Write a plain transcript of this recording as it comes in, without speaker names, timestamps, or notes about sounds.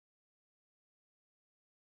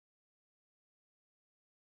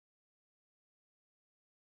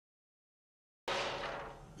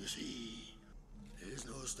see. There's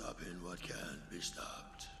no stopping what can't be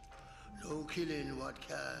stopped. No killing what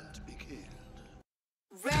can't be killed.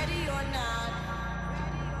 Ready or not.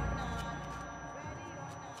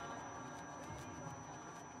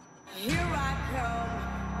 Here I come.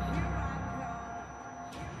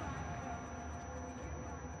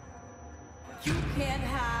 You can't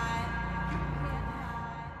hide.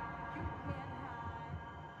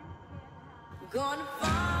 Gonna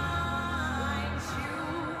find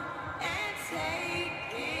you and take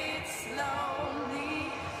it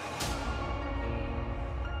slowly.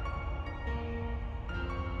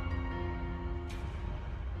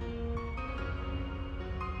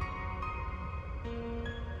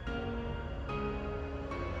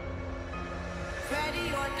 Ready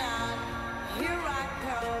or not, here I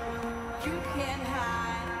come. You can't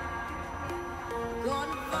hide.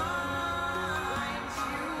 Gonna find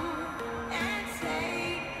you and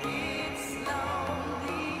take it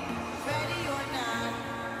slowly. Ready or not,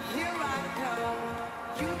 here I come.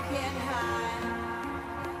 You can't hide.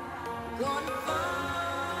 Gonna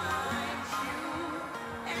find you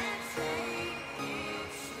and take it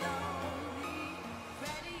slowly.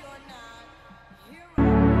 Ready or not, here I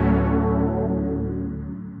come.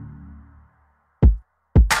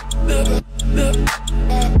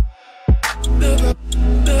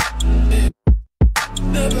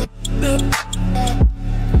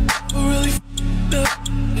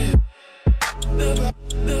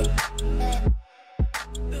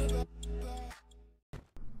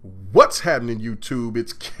 What's happening, YouTube?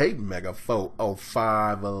 It's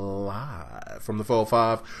K-Mega405 live from the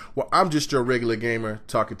 405. Well, I'm just your regular gamer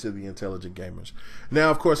talking to the intelligent gamers.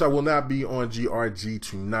 Now, of course, I will not be on GRG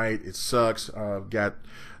tonight. It sucks. I've got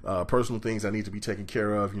personal things I need to be taken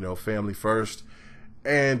care of, family first.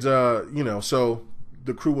 And, so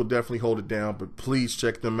the crew will definitely hold it down, but please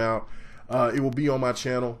check them out. It will be on my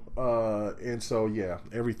channel. And so, yeah,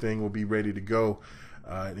 everything will be ready to go.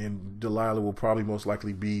 And Delilah will probably most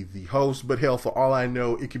likely be the host, but hell, for all I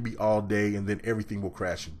know, it could be all day and then everything will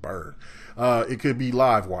crash and burn. It could be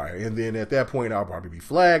Livewire, and then at that point I'll probably be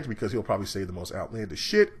flagged because he'll probably say the most outlandish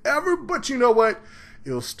shit ever, but you know what?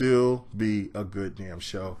 It'll still be a good damn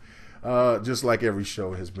show, just like every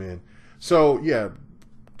show has been. So yeah,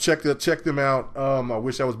 check them out. I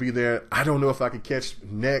wish I was be there. I don't know if I could catch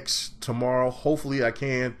next tomorrow. Hopefully I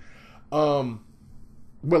can.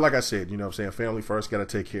 But like I said, family first, gotta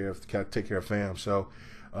take care of fam. So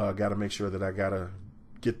gotta make sure that I gotta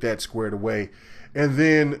get that squared away. And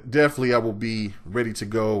then definitely I will be ready to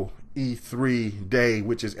go E3 day,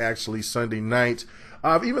 which is actually Sunday night.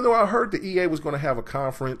 Even though I heard the EA was gonna have a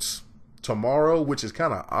conference tomorrow, which is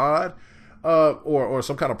kinda odd, or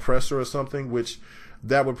some kind of presser or something, which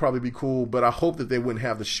that would probably be cool, but I hope that they wouldn't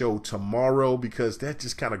have the show tomorrow because that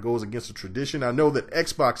just kind of goes against the tradition. I know that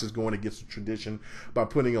Xbox is going against the tradition by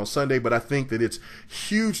putting on Sunday, but I think that it's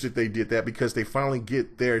huge that they did that because they finally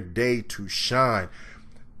get their day to shine.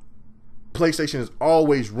 PlayStation is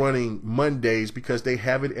always running Mondays because they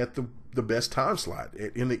have it at the best time slot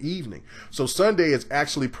in the evening. So Sunday is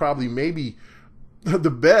actually probably maybe the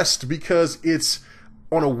best because it's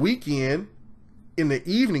on a weekend in the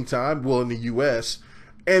evening time, well, in the US,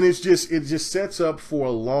 and it just sets up for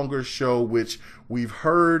a longer show, which we've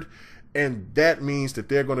heard, and that means that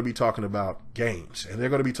they're going to be talking about games, and they're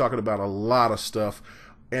going to be talking about a lot of stuff,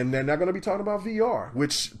 and they're not going to be talking about VR,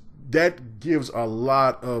 which that gives a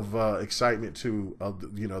lot of excitement to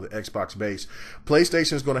the Xbox base.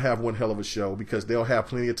 PlayStation is going to have one hell of a show because they'll have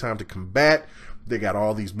plenty of time to combat. They got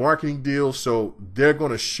all these marketing deals, so they're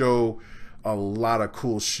going to show a lot of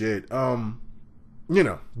cool shit.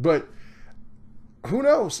 But who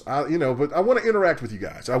knows? But I want to interact with you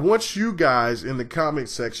guys. I want you guys in the comment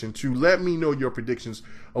section to let me know your predictions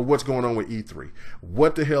of what's going on with E3.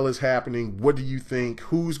 What the hell is happening? What do you think?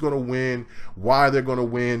 Who's going to win? Why they're going to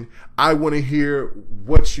win? I want to hear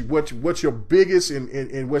what's your biggest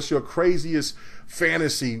and what's your craziest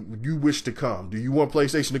fantasy you wish to come. Do you want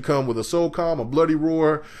PlayStation to come with a Soulcom, a Bloody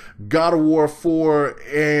Roar, God of War 4,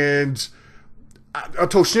 and a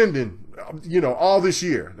Toshinden? All this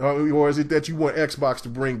year, or is it that you want Xbox to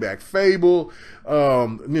bring back Fable,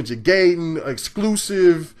 Ninja Gaiden,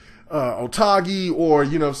 exclusive, Otage, or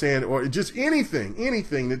or just anything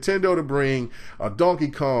Nintendo to bring a Donkey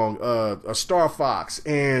Kong, a Star Fox,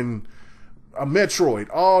 and a Metroid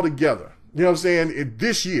all together.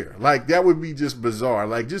 This year, like that would be just bizarre.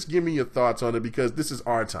 Like, just give me your thoughts on it because this is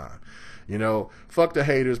our time. Fuck the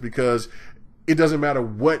haters because it doesn't matter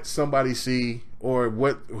what somebody see or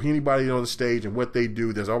what anybody on the stage and what they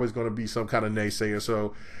do. There's always going to be some kind of naysayer.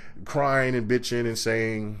 So crying and bitching and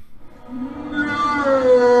saying,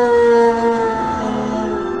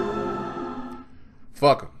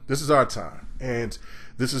 fuck them. This is our time. And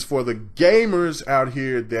this is for the gamers out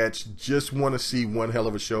here that just want to see one hell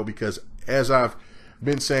of a show, because as I've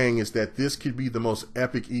been saying is that this could be the most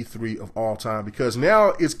epic E3 of all time, because now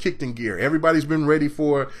it's kicked in gear. Everybody's been ready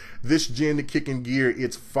for this gen to kick in gear.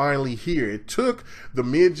 It's finally here. It took the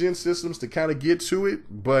mid-gen systems to kind of get to it,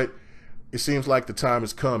 but it seems like the time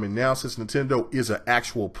has come. And now, since Nintendo is an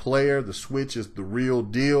actual player, the Switch is the real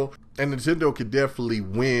deal, and Nintendo could definitely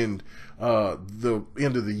win the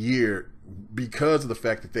end of the year because of the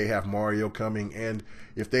fact that they have Mario coming, and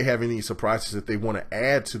if they have any surprises that they want to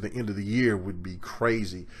add to the end of the year would be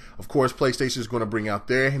crazy. Of course, PlayStation is going to bring out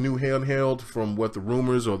their new handheld from what the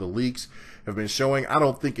rumors or the leaks have been showing. I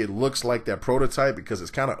don't think it looks like that prototype because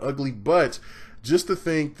it's kind of ugly, but just to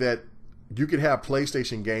think that you could have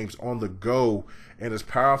PlayStation games on the go, and as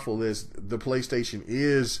powerful as the PlayStation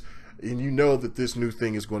is, and you know that this new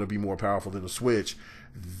thing is going to be more powerful than the Switch,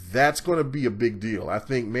 that's going to be a big deal. I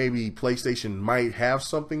think maybe PlayStation might have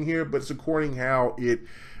something here, but it's according how it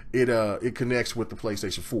connects with the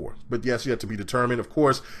PlayStation 4. But yes, yet to be determined. Of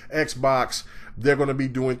course, Xbox, they're going to be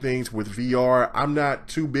doing things with VR. I'm not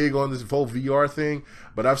too big on this whole VR thing,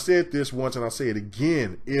 but I've said this once and I'll say it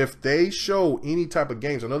again. If they show any type of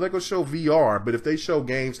games, I know they're going to show VR, but if they show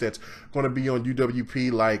games that's going to be on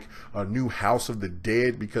UWP, like a new House of the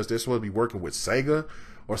Dead, because they're supposed to be working with Sega,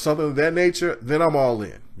 or something of that nature, then I'm all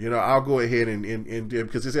in. You know, I'll go ahead and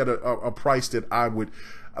because it's at a price that I would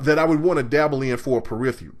want to dabble in for a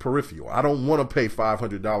peripheral. I don't want to pay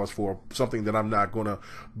 $500 for something that I'm not going to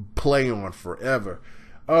play on forever.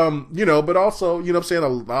 You know, but also, you know what I'm saying,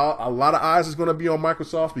 a lot of eyes is going to be on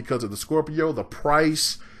Microsoft because of the Scorpio, the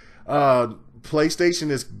price.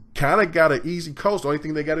 PlayStation has kind of got an easy coast. The only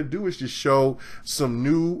thing they got to do is just show some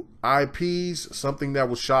new IPs, something that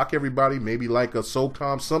will shock everybody, maybe like a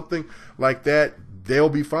SOCOM, something like that. They'll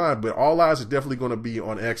be fine, but all eyes are definitely going to be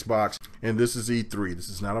on Xbox. And this is E3. This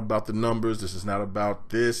is not about the numbers. This is not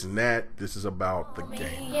about this and that. This is about the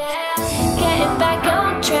game. Yeah, getting back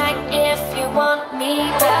on track if you